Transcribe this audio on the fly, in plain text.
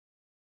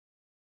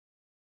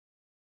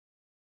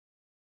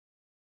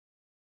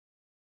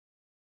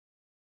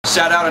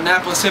Shout out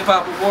Annapolis Hip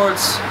Hop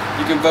Awards.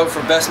 You can vote for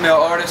Best Male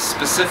Artist,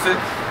 Spacific.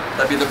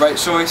 That'd be the right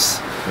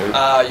choice.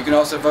 You can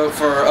also vote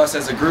for us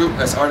as a group,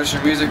 as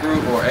Artistry Music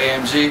Group or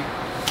AMG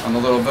on the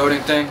little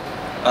voting thing.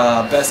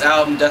 Best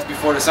Album, Death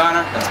Before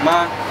Dishonor, that's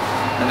mine.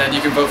 And then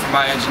you can vote for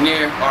my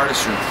engineer,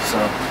 Artistry. So,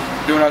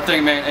 doing our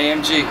thing, man.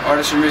 AMG,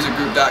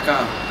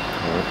 artistrymusicgroup.com.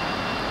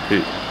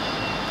 Peace.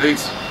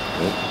 Peace.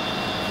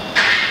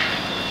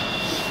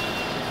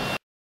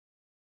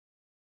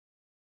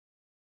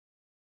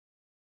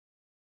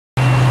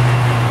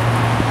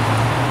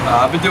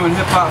 I've been doing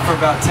hip hop for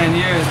about 10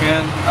 years,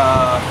 man.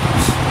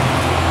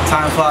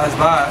 Time flies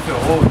by. I feel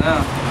old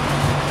now.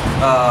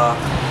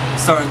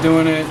 Started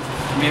doing it.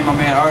 Me and my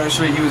man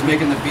Artistry, he was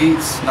making the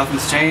beats.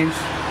 Nothing's changed.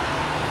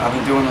 I've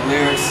been doing the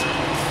lyrics.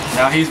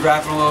 Now he's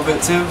rapping a little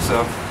bit too,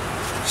 so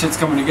shit's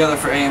coming together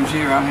for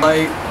AMG around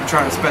here. I'm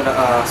trying to spread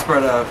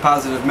a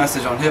positive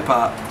message on hip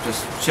hop.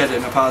 Just shed it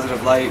in a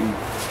positive light and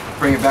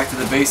bring it back to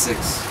the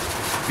basics.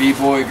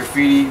 B-boy,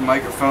 graffiti,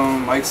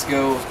 microphone, mic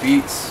skills,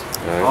 beats.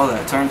 All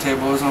that,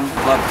 turntablism,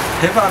 love it.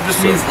 Hip hop just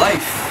means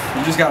life.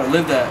 You just gotta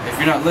live that. If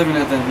you're not living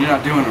it, then you're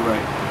not doing it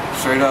right.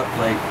 Straight up,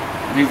 like,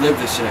 we live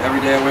this shit. Every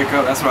day I wake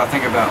up, that's what I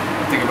think about.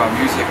 I think about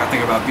music, I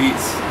think about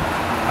beats.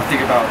 I think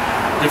about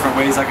different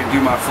ways I can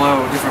do my flow,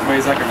 different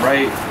ways I can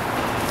write.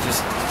 Just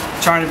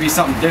trying to be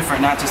something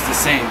different, not just the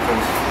same.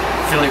 Because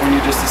I feel like when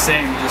you're just the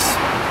same,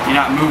 you're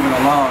not moving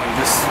along,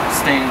 you're just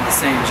staying in the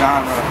same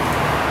genre.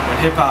 But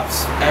hip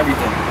hop's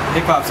everything.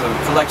 Hip hop's a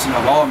collection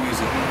of all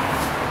music.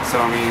 So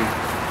I mean,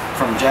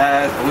 from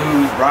jazz,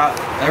 blues, rock,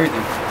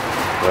 everything.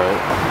 Right.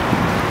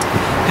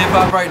 Hip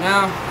hop right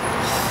now,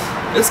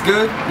 it's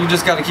good. You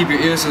just got to keep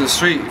your ears to the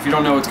street. If you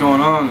don't know what's going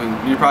on, then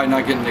you're probably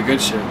not getting the good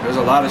shit. There's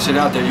a lot of shit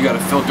out there you got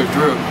to filter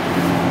through.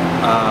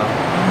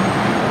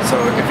 So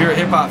if you're a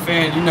hip hop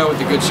fan, you know what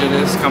the good shit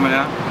is coming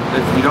out.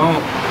 If you don't,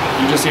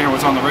 you're just hearing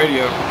what's on the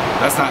radio.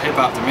 That's not hip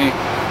hop to me.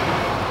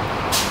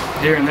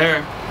 Here and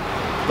there.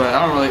 But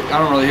I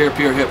don't really hear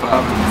pure hip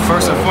hop.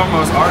 First and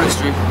foremost,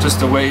 Artistry, just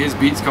the way his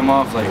beats come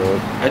off, like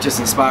that just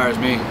inspires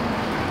me.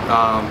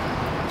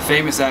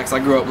 Famous acts, I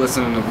grew up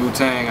listening to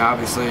Wu-Tang,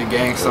 obviously,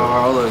 Gangstar,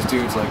 all those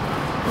dudes, like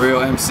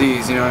real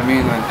MCs, you know what I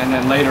mean? And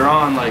then later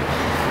on, like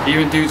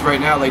even dudes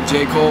right now, like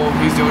J. Cole,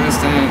 he's doing his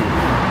thing.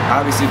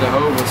 Obviously the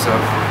Hova, so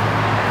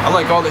I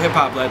like all the hip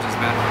hop legends,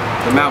 man.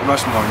 The Mount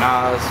Rushmore,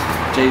 Nas,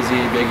 Jay-Z,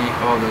 Biggie,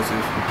 all those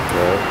dudes.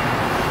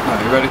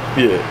 Alright, you ready?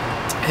 Yeah.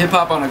 Hip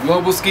hop on a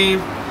global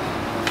scheme.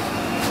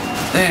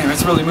 Damn,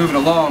 it's really moving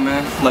along,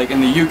 man. Like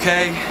in the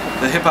UK,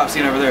 the hip-hop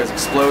scene over there is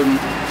exploding.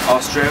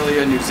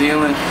 Australia, New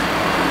Zealand,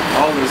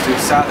 all those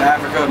dudes, South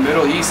Africa,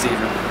 Middle East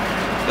even.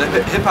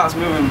 The hip-hop's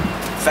moving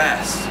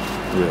fast.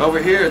 Yeah.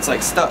 Over here, it's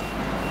like stuck.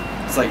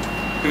 It's like,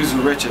 who's the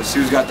richest,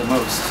 who's got the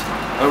most.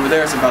 Over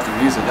there, it's about the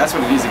music. That's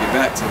what it needs to get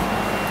back to.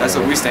 That's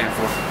what we stand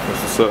for.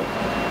 That's what's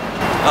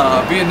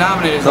up. Being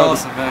nominated is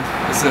awesome, man.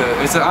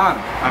 It's an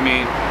honor. I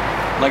mean,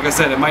 like I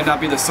said, it might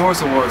not be the Source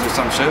Awards or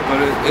some shit,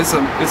 but it's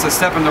a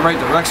step in the right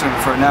direction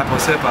for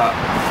Annapolis hip hop.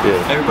 Yeah.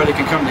 Everybody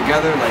can come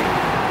together. Like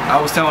I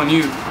was telling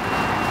you,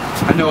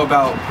 I know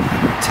about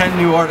 10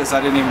 new artists I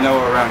didn't even know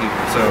were around here.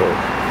 So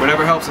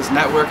whatever helps us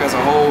network as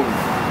a whole,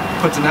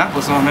 puts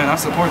Annapolis on, man. I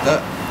support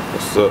that.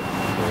 What's up?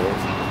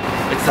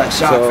 It's that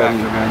shock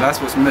factor, man.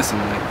 That's what's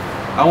missing. Like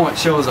I want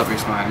chills up your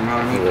spine. You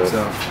know what I mean?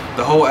 So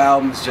the whole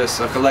album's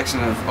just a collection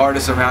of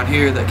artists around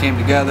here that came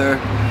together,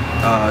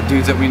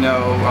 dudes that we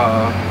know.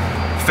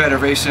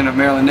 Federation of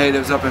Maryland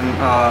Natives up in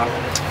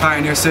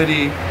Pioneer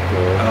City,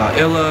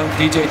 Illa,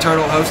 DJ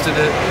Turtle hosted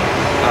it,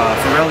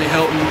 Pharrelly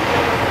Hilton,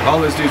 all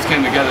those dudes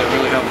came together to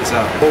really help us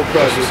out. Old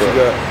projects you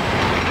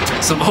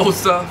got? Some old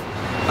stuff.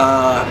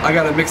 I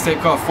got a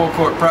mixtape called Full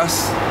Court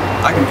Press.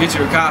 I can get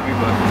you a copy,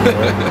 but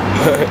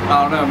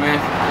I don't know,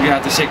 man. You're gonna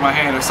have to shake my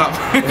hand or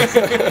something.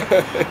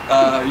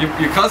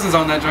 Your cousin's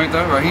on that joint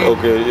though, right?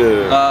 Okay,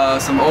 yeah.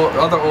 Some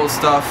other old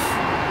stuff.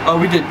 Oh,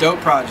 we did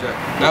Dope Project.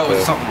 That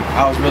was something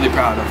I was really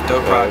proud of.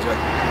 Dope Project.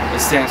 It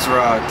stands for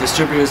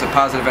Distributors of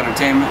Positive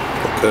Entertainment.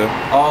 Okay.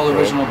 All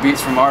original beats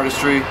from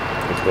Artistry.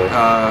 Okay.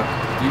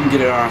 You can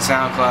get it on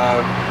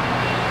SoundCloud.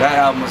 That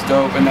album was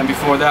dope. And then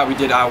before that, we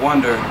did I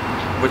Wonder,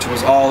 which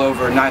was all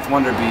over Ninth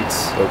Wonder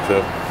beats. Okay.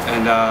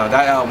 And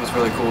that album was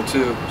really cool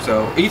too.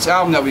 So each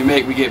album that we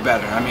make, we get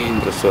better. I mean,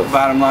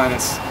 bottom line,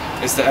 it's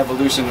the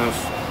evolution of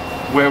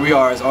where we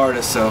are as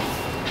artists. So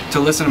to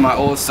listen to my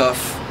old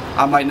stuff,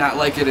 I might not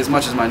like it as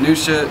much as my new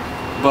shit,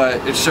 but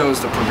it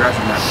shows the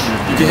progression.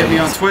 You can hit me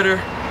on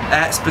Twitter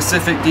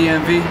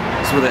 @SpacificDMV.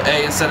 It's with an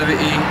A instead of an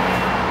E.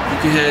 You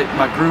can hit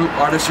my group,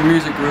 Artistry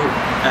Music Group,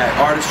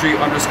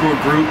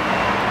 @artistry_group.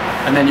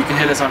 And then you can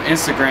hit us on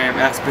Instagram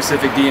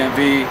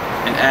 @SpacificDMV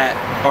and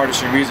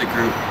 @Artistry Music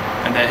Group.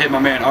 And then hit my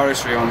man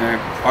Artistry on there,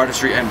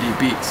 Artistry MD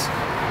Beats.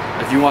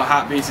 If you want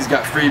hot beats, he's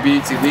got free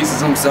beats. He leases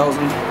them, sells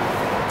them.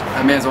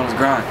 That man's on his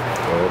grind.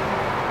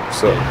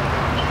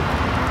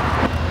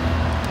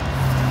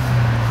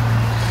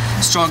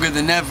 stronger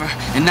than ever.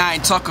 And I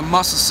ain't talking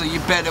muscle, so you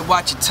better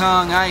watch your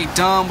tongue. I ain't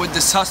done with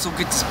this hustle,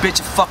 get this bitch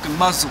a fucking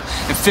muzzle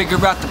and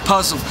figure out the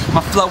puzzle.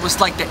 My flow is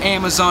like the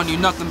Amazon, you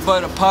nothing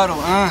but a puddle.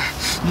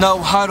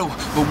 No huddle,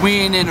 but we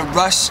ain't in a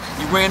rush.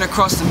 You ran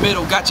across the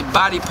middle, got your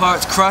body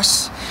parts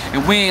crushed.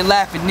 And we ain't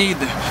laughing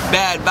neither.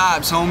 Bad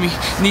vibes, homie.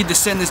 Need to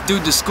send this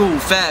dude to school.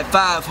 Fat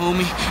 5,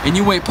 homie. And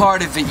you ain't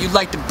part of it. You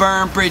like to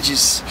burn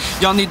bridges.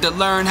 Y'all need to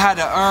learn how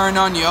to earn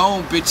on your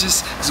own,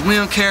 bitches. Cause we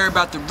don't care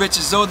about the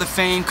riches or the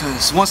fame.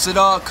 Cause once it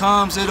all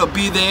comes, it'll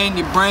be there in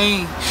your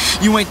brain.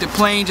 You ain't the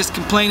plane, just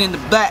complaining to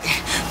black.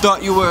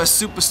 Thought you were a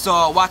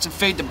superstar, watching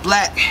fade to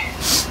black.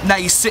 Now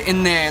you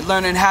sitting there,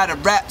 learning how to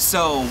rap.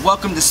 So,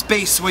 welcome to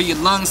space where your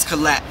lungs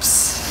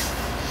collapse.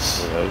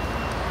 Alright.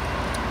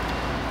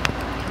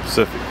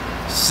 Pacific.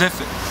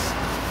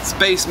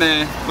 Space,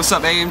 man. What's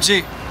up,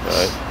 AMG?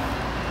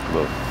 Alright.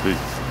 Love.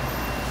 Peace.